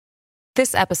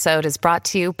This episode is brought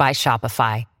to you by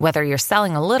Shopify. Whether you're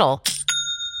selling a little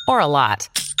or a lot,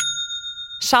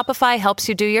 Shopify helps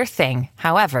you do your thing,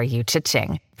 however you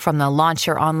cha-ching. From the launch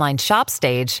your online shop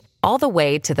stage, all the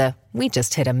way to the we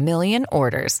just hit 1 million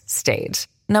orders stage.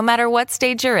 No matter what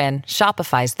stage you're in,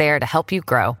 Shopify's there to help you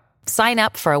grow. Sign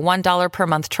up for a $1 per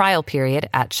month trial period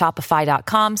at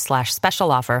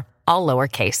shopify.com/special offer, all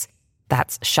lowercase.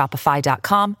 That's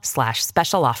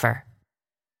shopify.com/special offer.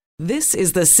 This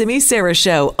is the Simi Sara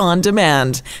Show on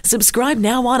demand. Subscribe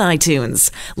now on iTunes.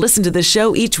 Listen to the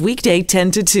show each weekday 10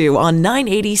 to 2 on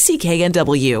 980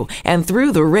 CKNW and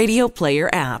through the Radio Player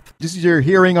app. Just you're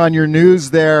hearing on your news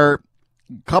there, a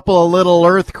couple of little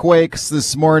earthquakes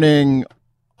this morning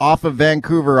off of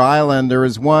Vancouver Island. There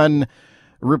was one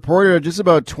reported just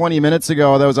about 20 minutes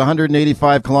ago that was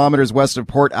 185 kilometers west of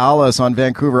Port Alice on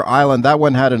Vancouver Island. That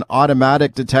one had an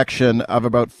automatic detection of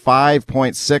about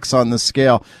 5.6 on the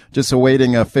scale, just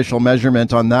awaiting official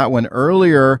measurement on that one.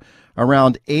 Earlier,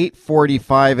 around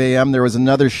 8:45 a.m., there was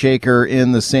another shaker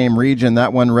in the same region.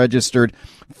 That one registered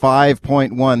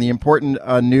 5.1. The important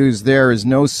news there is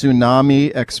no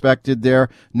tsunami expected there,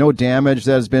 no damage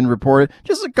that has been reported.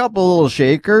 Just a couple little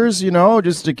shakers,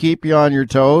 just to keep you on your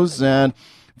toes. And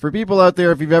for people out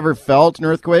there, if you've ever felt an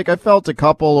earthquake, I felt a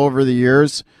couple over the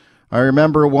years. I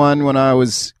remember one when I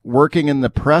was working in the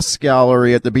press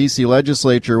gallery at the BC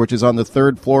Legislature, which is on the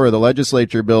 3rd floor of the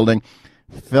Legislature building.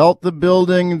 Felt the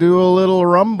building do a little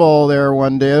rumble there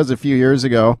one day. It was a few years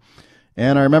ago.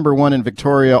 And I remember one in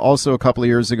Victoria also a couple of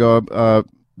years ago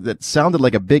that sounded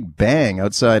like a big bang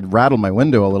outside, rattled my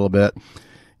window a little bit.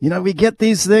 We get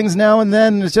these things now and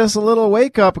then. It's just a little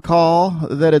wake-up call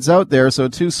that it's out there. So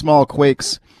 2 small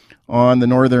quakes on the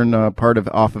northern part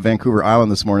off of Vancouver Island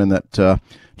this morning that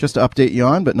just to update you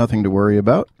on, but nothing to worry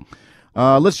about.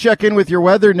 Let's check in with your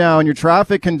weather now and your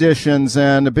traffic conditions,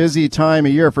 and a busy time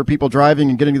of year for people driving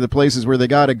and getting to the places where they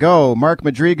got to go. Mark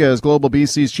Madriga is Global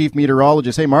BC's chief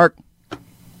meteorologist. Hey, Mark.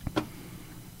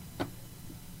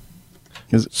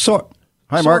 Hi,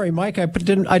 Mark. Sorry, Mike. I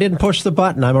didn't push the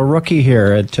button. I'm a rookie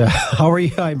here. How are you?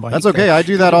 Hi, Mike. That's okay. I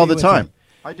do that all the time.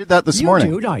 I did that this morning.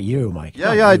 You do, not you, Mike.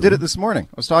 Yeah, I did it this morning.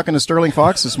 I was talking to Sterling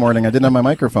Fox this morning. I didn't have my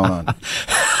microphone on.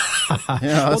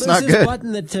 Yeah, that's not good. This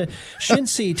button that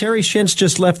Terry Shintz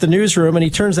just left the newsroom, and he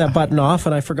turns that button off,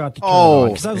 and I forgot to turn it on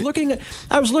because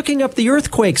I was looking up the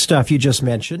earthquake stuff you just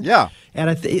mentioned. Yeah,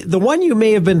 and the one you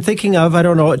may have been thinking of, I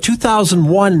don't know,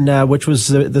 2001, which was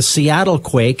the Seattle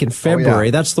quake in February.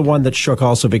 Yeah. That's the one that shook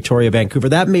also Victoria, Vancouver.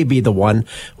 That may be the one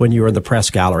when you were in the press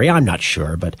gallery. I'm not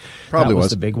sure, but probably that was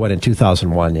the big one in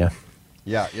 2001. Yeah.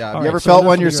 Have you ever felt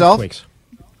one yourself?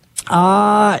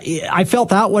 I felt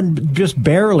that one just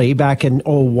barely back in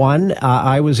 2001.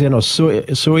 I was in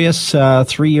Osoyoos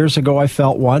 3 years ago. I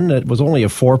felt one. It was only a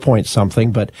 4-point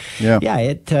something, but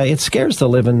it scares the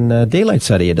living daylights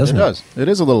out of you, doesn't it? It does. It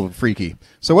is a little freaky.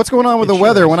 So what's going on with the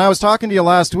weather? When I was talking to you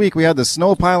last week, we had the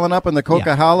snow piling up in the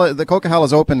Coquihalla. Yeah. The Coquihalla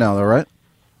is open now, though, right?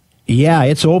 Yeah,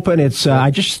 it's open. It's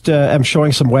I just am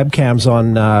showing some webcams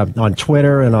on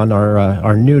Twitter and on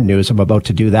our new news. I'm about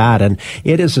to do that, and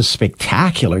it is a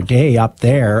spectacular day up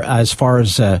there as far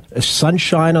as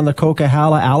sunshine on the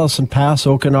Coquihalla, Allison Pass,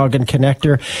 Okanagan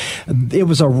Connector. It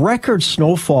was a record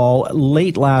snowfall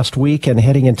late last week and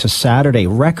heading into Saturday.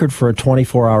 Record for a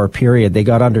 24-hour period. They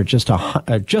got under just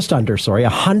under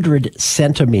 100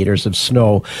 centimeters of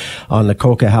snow on the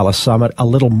Coquihalla summit. A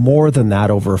little more than that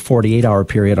over a 48-hour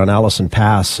period on Allison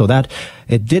Pass. So that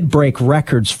it did break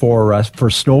records for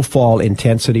snowfall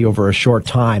intensity over a short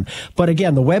time. But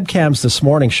again, the webcams this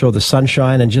morning show the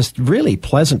sunshine and just really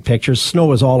pleasant pictures.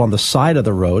 Snow is all on the side of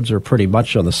the roads, or pretty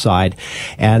much on the side.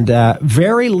 And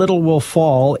very little will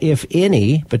fall, if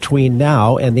any, between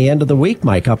now and the end of the week,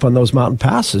 Mike, up on those mountain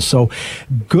passes. So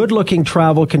good-looking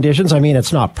travel conditions. I mean,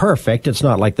 it's not perfect. It's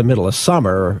not like the middle of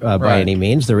summer by any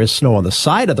means. There is snow on the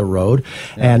side of the road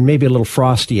and maybe a little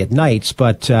frosty at nights,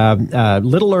 but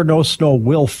little or no snow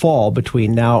will fall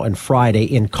between now and Friday,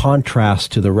 in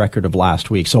contrast to the record of last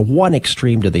week. So one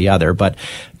extreme to the other, but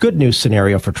good news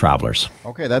scenario for travelers.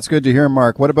 Okay, that's good to hear,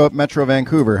 Mark. What about Metro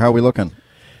Vancouver? How are we looking?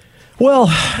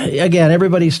 Well, again,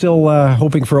 everybody's still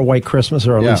hoping for a white Christmas,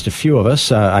 or at least a few of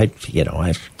us. I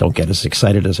don't get as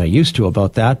excited as I used to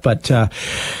about that. But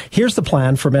here's the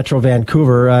plan for Metro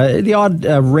Vancouver. The odd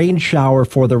rain shower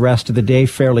for the rest of the day,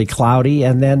 fairly cloudy,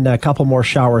 and then a couple more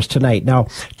showers tonight. Now,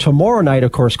 tomorrow night,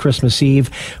 of course, Christmas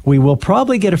Eve, we will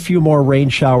probably get a few more rain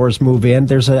showers move in.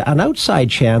 There's an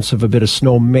outside chance of a bit of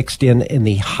snow mixed in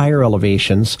the higher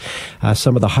elevations,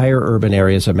 some of the higher urban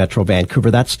areas of Metro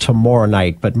Vancouver. That's tomorrow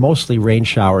night, but mostly mostly rain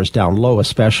showers down low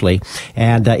especially.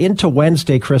 And into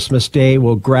Wednesday, Christmas Day,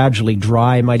 will gradually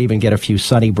dry, might even get a few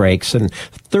sunny breaks. And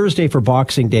Thursday for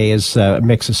Boxing Day is a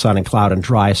mix of sun and cloud and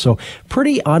dry. So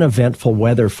pretty uneventful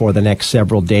weather for the next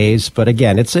several days. But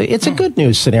again, it's a good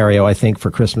news scenario, I think,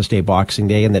 for Christmas Day, Boxing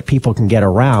Day, and that people can get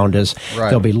around as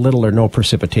there'll be little or no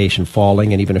precipitation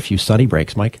falling and even a few sunny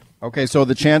breaks, Mike. Okay, so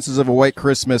the chances of a white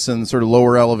Christmas in sort of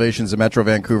lower elevations of Metro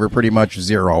Vancouver pretty much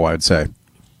zero, I'd say.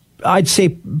 I'd say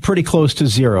pretty close to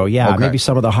zero, yeah. Okay. Maybe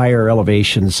some of the higher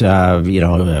elevations, Port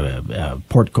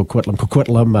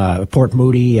Coquitlam, Port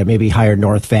Moody, maybe higher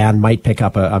North Van might pick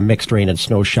up a mixed rain and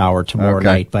snow shower tomorrow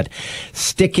night. But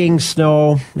sticking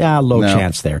snow, low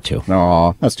chance there too.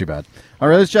 No, that's too bad. All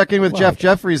right, let's check in with Jeff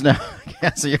Jeffries now.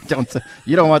 So you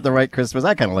don't want the white Christmas.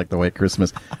 I kind of like the white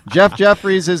Christmas. Jeff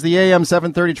Jeffries is the AM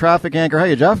 730 traffic anchor. How are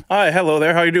you, Jeff? Hi, hello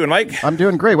there. How you doing, Mike? I'm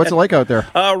doing great. What's it like out there?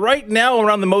 Right now,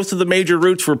 around most of the major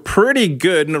routes, we're pretty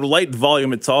good in a light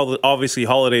volume. It's all obviously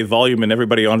holiday volume, and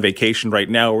everybody on vacation right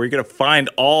now. We're going to find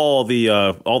all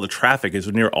the traffic is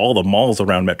near all the malls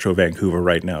around Metro Vancouver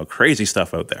right now. Crazy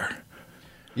stuff out there.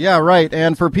 Yeah, right.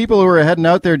 And for people who are heading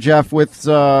out there, Jeff, with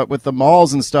the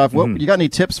malls and stuff, you got any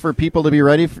tips for people to be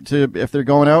ready if they're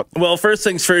going out? Well, first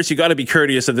things first, you got to be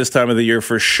courteous at this time of the year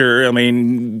for sure. I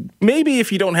mean, maybe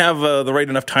if you don't have the right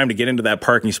enough time to get into that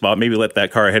parking spot, maybe let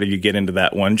that car ahead of you get into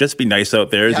that one. Just be nice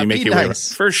out there as you make your way.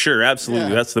 For sure, absolutely.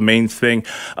 Yeah. That's the main thing.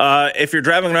 If you're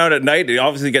driving around at night, it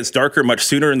obviously gets darker much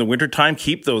sooner in the wintertime.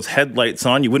 Keep those headlights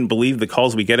on. You wouldn't believe the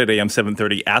calls we get at AM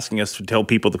 730 asking us to tell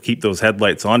people to keep those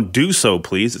headlights on. Do so,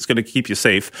 please. It's going to keep you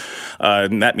safe.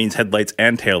 And that means headlights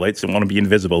and taillights. You don't want to be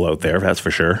invisible out there, that's for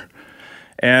sure.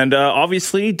 And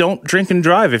obviously, don't drink and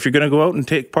drive. If you're going to go out and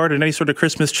take part in any sort of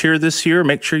Christmas cheer this year,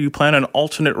 make sure you plan an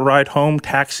alternate ride home,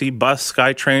 taxi, bus,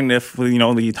 SkyTrain, if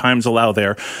the times allow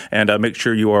there. And make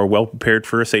sure you are well prepared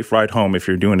for a safe ride home if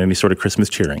you're doing any sort of Christmas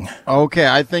cheering. Okay,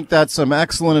 I think that's some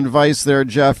excellent advice there,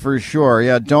 Jeff, for sure.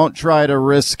 Yeah, don't try to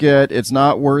risk it. It's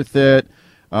not worth it.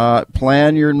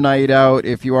 Plan your night out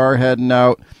if you are heading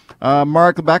out.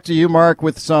 Mark, back to you, Mark,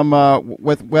 with some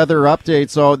with weather updates.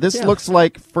 So this looks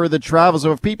like for the travel.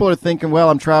 So if people are thinking, well,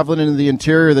 I'm traveling into the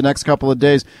interior the next couple of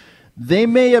days, they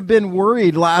may have been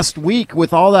worried last week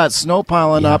with all that snow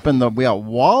piling up and we got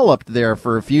walloped there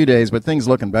for a few days, but things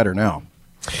looking better now.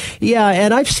 Yeah,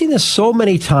 and I've seen this so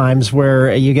many times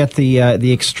where you get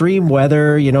the extreme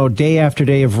weather, day after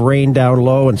day of rain down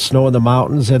low and snow in the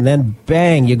mountains, and then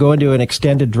bang, you go into an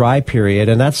extended dry period,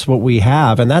 and that's what we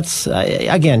have. And that's,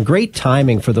 again, great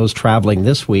timing for those traveling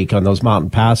this week on those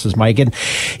mountain passes, Mike. And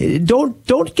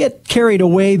don't get carried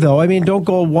away, though. I mean, don't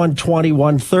go 120,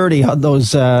 130 on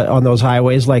those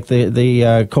highways like the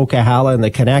Coquihalla and the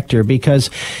Connector,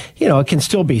 because, it can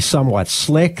still be somewhat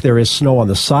slick. There is snow on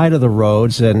the side of the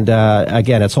roads. And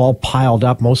again, it's all piled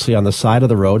up mostly on the side of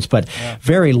the roads, but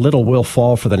very little will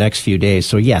fall for the next few days.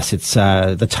 So yes, it's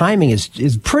the timing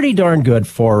is pretty darn good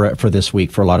for this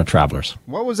week for a lot of travelers.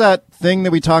 What was that thing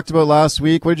that we talked about last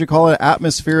week? What did you call it?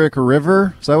 Atmospheric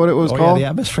river? Is that what it was called?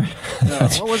 Yeah, the atmosphere.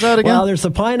 What was that again? Well, there's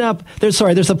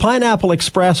the Pineapple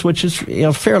Express, which is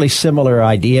fairly similar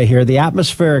idea here. The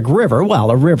atmospheric river.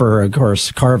 Well, a river, of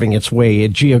course, carving its way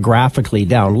geographically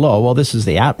down low. Well, this is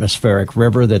the atmospheric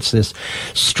river. That's this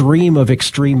stream of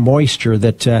extreme moisture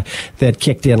that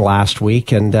kicked in last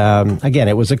week, and again,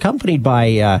 it was accompanied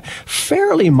by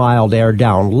fairly mild air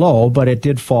down low, but it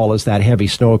did fall as that heavy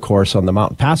snow, of course, on the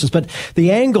mountain passes. But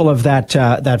the angle of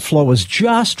that flow was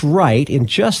just right, in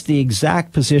just the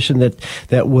exact position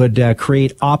that would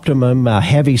create optimum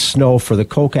heavy snow for the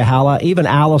Coquihalla. Even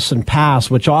Allison Pass,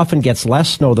 which often gets less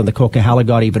snow than the Coquihalla,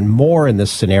 got even more in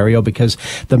this scenario because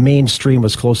the main stream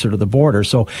was closer to the border.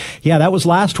 So yeah, that was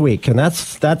last week, and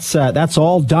that's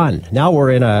all done. Now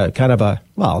we're in a kind of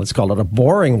let's call it a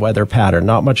boring weather pattern.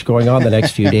 Not much going on the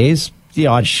next few days. The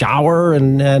odd shower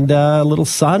and a little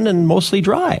sun and mostly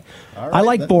dry. Right, I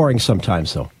like boring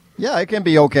sometimes, though. Yeah, it can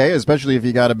be okay, especially if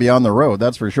you got to be on the road.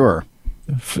 That's for sure.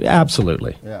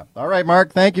 Absolutely. Yeah. All right,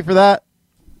 Mark. Thank you for that.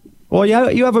 Well, yeah,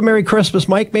 you have a Merry Christmas,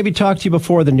 Mike. Maybe talk to you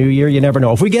before the New Year. You never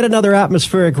know. If we get another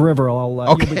atmospheric river,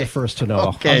 you'll be the first to know.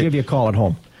 Okay. I'll give you a call at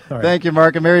home. Right. Thank you,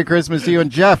 Mark, and Merry Christmas to you.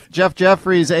 And Jeff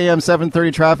Jeffries, AM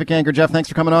 730 traffic anchor. Jeff, thanks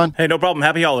for coming on. Hey, no problem.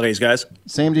 Happy holidays, guys.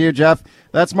 Same to you, Jeff.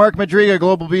 That's Mark Madriga,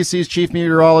 Global BC's chief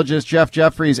meteorologist. Jeff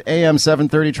Jeffries, AM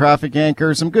 730 traffic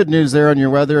anchor. Some good news there on your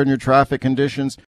weather and your traffic conditions.